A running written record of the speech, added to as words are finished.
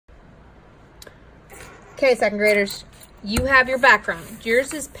Okay, second graders, you have your background.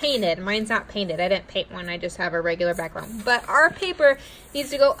 Yours is painted. Mine's not painted. I didn't paint one. I just have a regular background. But our paper needs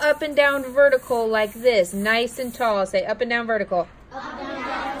to go up and down vertical like this. Nice and tall. Say up and down vertical. Up and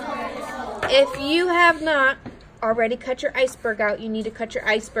down vertical. If you have not already cut your iceberg out, you need to cut your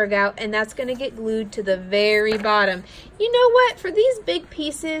iceberg out, and that's going to get glued to the very bottom. You know what? For these big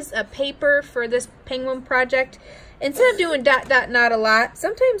pieces of paper for this penguin project, instead of doing dot, dot, not a lot,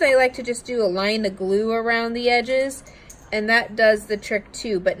 sometimes I like to just do a line of glue around the edges, and that does the trick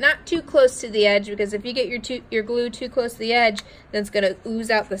too, but not too close to the edge, because if you get your glue too close to the edge, then it's going to ooze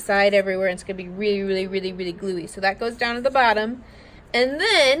out the side everywhere, and it's going to be really, really, really, really gluey. So that goes down to the bottom. And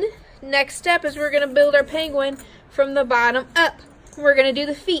then, next step is we're going to build our penguin from the bottom up. We're going to do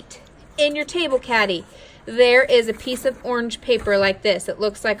the feet in your table caddy. There is a piece of orange paper like this. It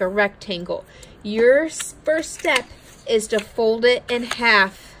looks like a rectangle. Your first step is to fold it in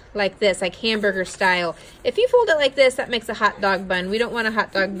half like this, like hamburger style. If you fold it like this, that makes a hot dog bun. We don't want a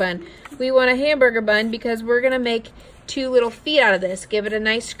hot dog bun. We want a hamburger bun because we're going to make two little feet out of this. Give it a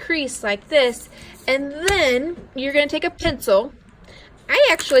nice crease like this. And then you're going to take a pencil. I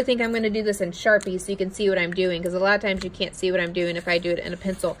actually think I'm going to do this in Sharpie so you can see what I'm doing, because a lot of times you can't see what I'm doing if I do it in a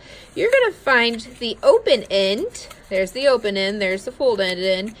pencil. You're going to find the open end. There's the open end. There's the folded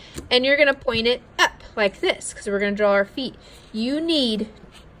end. And you're going to point it up like this, because we're going to draw our feet. You need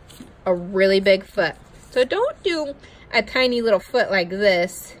a really big foot. So don't do a tiny little foot like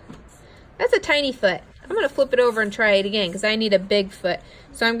this. That's a tiny foot. I'm going to flip it over and try it again, because I need a big foot.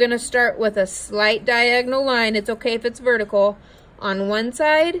 So I'm going to start with a slight diagonal line. It's okay if it's vertical on one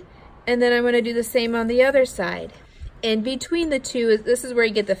side, and then I'm going to do the same on the other side. In between the two, this is where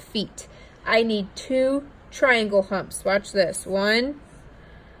you get the feet. I need two triangle humps. Watch this. One.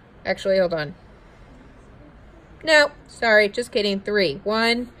 Actually, hold on. No, sorry, just kidding. Three.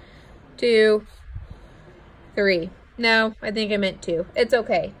 1, 2, 3. No, I think I meant 2. It's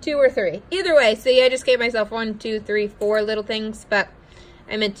okay. 2 or 3. Either way, see, I just gave myself 1, 2, 3, 4 little things, but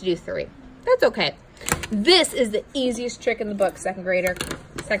I meant to do 3. That's okay. This is the easiest trick in the book, second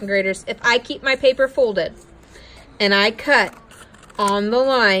graders. If I keep my paper folded and I cut on the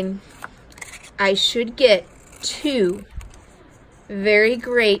line, I should get 2 very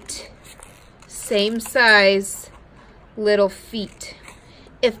great same size little feet.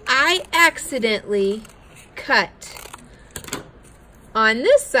 If I accidentally cut on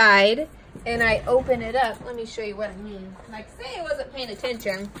this side and I open it up, let me show you what I mean. Like, say I wasn't paying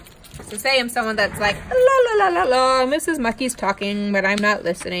attention. So say I'm someone that's like, la la la la la, Mrs. Mucky's talking, but I'm not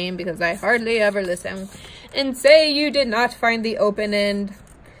listening because I hardly ever listen. And say you did not find the open end.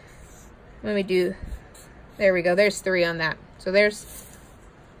 Let me do, there we go, there's 3 on that. So there's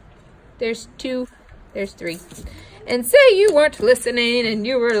 2, there's 3. And say you weren't listening and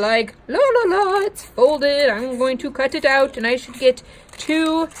you were like, la la la, it's folded, I'm going to cut it out and I should get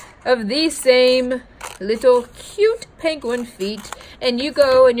 2 of these same little cute penguin feet. And you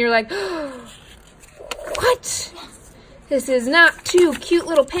go and you're like, oh, what? This is not 2 cute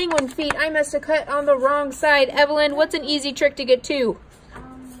little penguin feet. I must have cut on the wrong side. Evelyn, what's an easy trick to get 2? You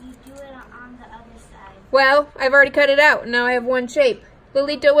do it on the other side. Well, I've already cut it out. Now I have one shape.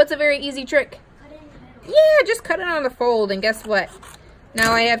 Lolita, what's a very easy trick? Cut it in the middle. Yeah, just cut it on the fold, and guess what?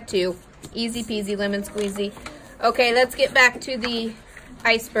 Now I have 2. Easy peasy, lemon squeezy. Okay, let's get back to the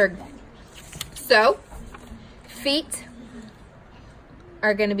iceberg. So, feet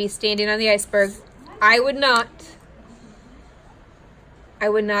are going to be standing on the iceberg. I would not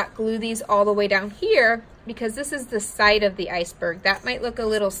glue these all the way down here because this is the side of the iceberg. That might look a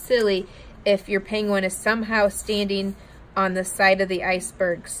little silly if your penguin is somehow standing on the side of the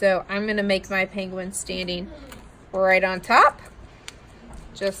iceberg. So I'm going to make my penguin standing right on top,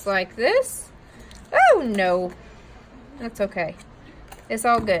 just like this. Oh no, that's okay. It's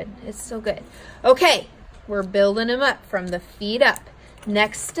all good. It's so good. Okay, we're building them up from the feet up.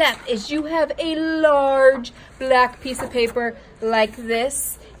 Next step is you have a large black piece of paper like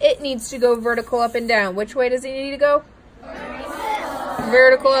this. It needs to go vertical up and down. Which way does it need to go?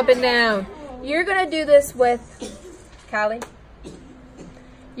 Vertical up and down. You're going to do this with, Callie,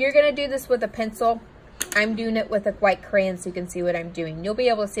 you're going to do this with a pencil. I'm doing it with a white crayon so you can see what I'm doing. You'll be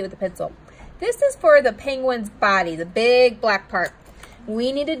able to see with the pencil. This is for the penguin's body, the big black part.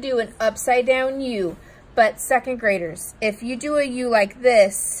 We need to do an upside down U. But second graders, if you do a U like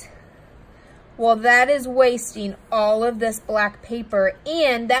this, well, that is wasting all of this black paper,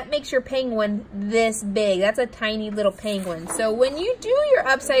 and that makes your penguin this big. That's a tiny little penguin. So when you do your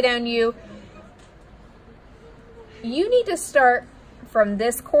upside down U, you need to start from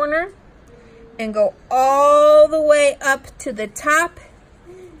this corner and go all the way up to the top,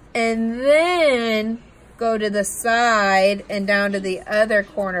 and then go to the side and down to the other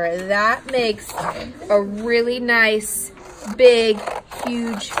corner. That makes a really nice, big,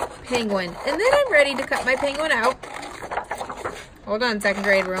 huge penguin. And then I'm ready to cut my penguin out. Hold on, second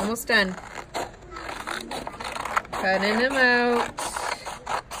grade, we're almost done. Cutting them out.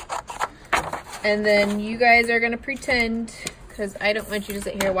 And then you guys are gonna pretend, because I don't want you to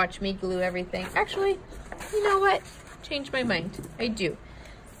sit here and watch me glue everything. Actually, you know what? Change my mind. I do.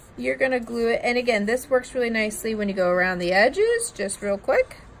 You're gonna glue it, and again, this works really nicely when you go around the edges, just real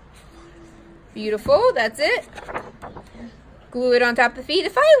quick. Beautiful, that's it. Glue it on top of the feet.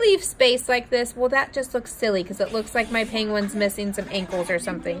 If I leave space like this, well, that just looks silly because it looks like my penguin's missing some ankles or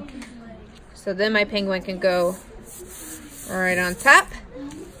something. So then my penguin can go right on top.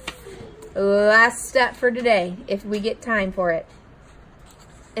 Last step for today, if we get time for it,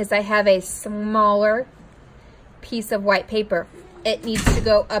 is I have a smaller piece of white paper. It needs to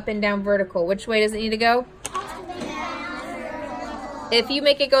go up and down vertical. Which way does it need to go? If you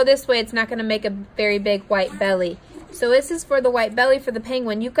make it go this way, it's not going to make a very big white belly. So this is for the white belly for the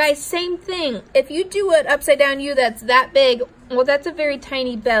penguin. You guys, same thing. If you do it upside down U that's that big, well, that's a very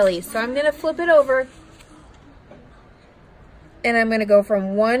tiny belly. So I'm going to flip it over. And I'm going to go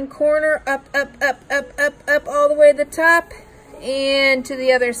from one corner up, all the way to the top. And to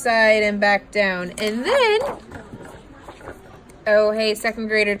the other side and back down. And then, oh, hey, second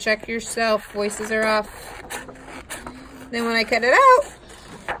grader, check yourself. Voices are off. Then when I cut it out,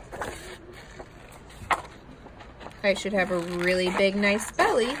 I should have a really big, nice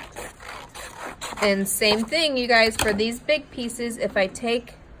belly. And same thing, you guys, for these big pieces, if I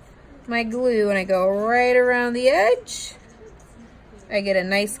take my glue and I go right around the edge, I get a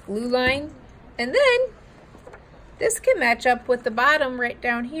nice glue line. And then this can match up with the bottom right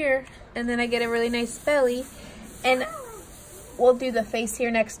down here. And then I get a really nice belly. And we'll do the face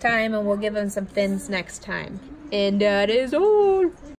here next time, and we'll give them some fins next time. And that is all.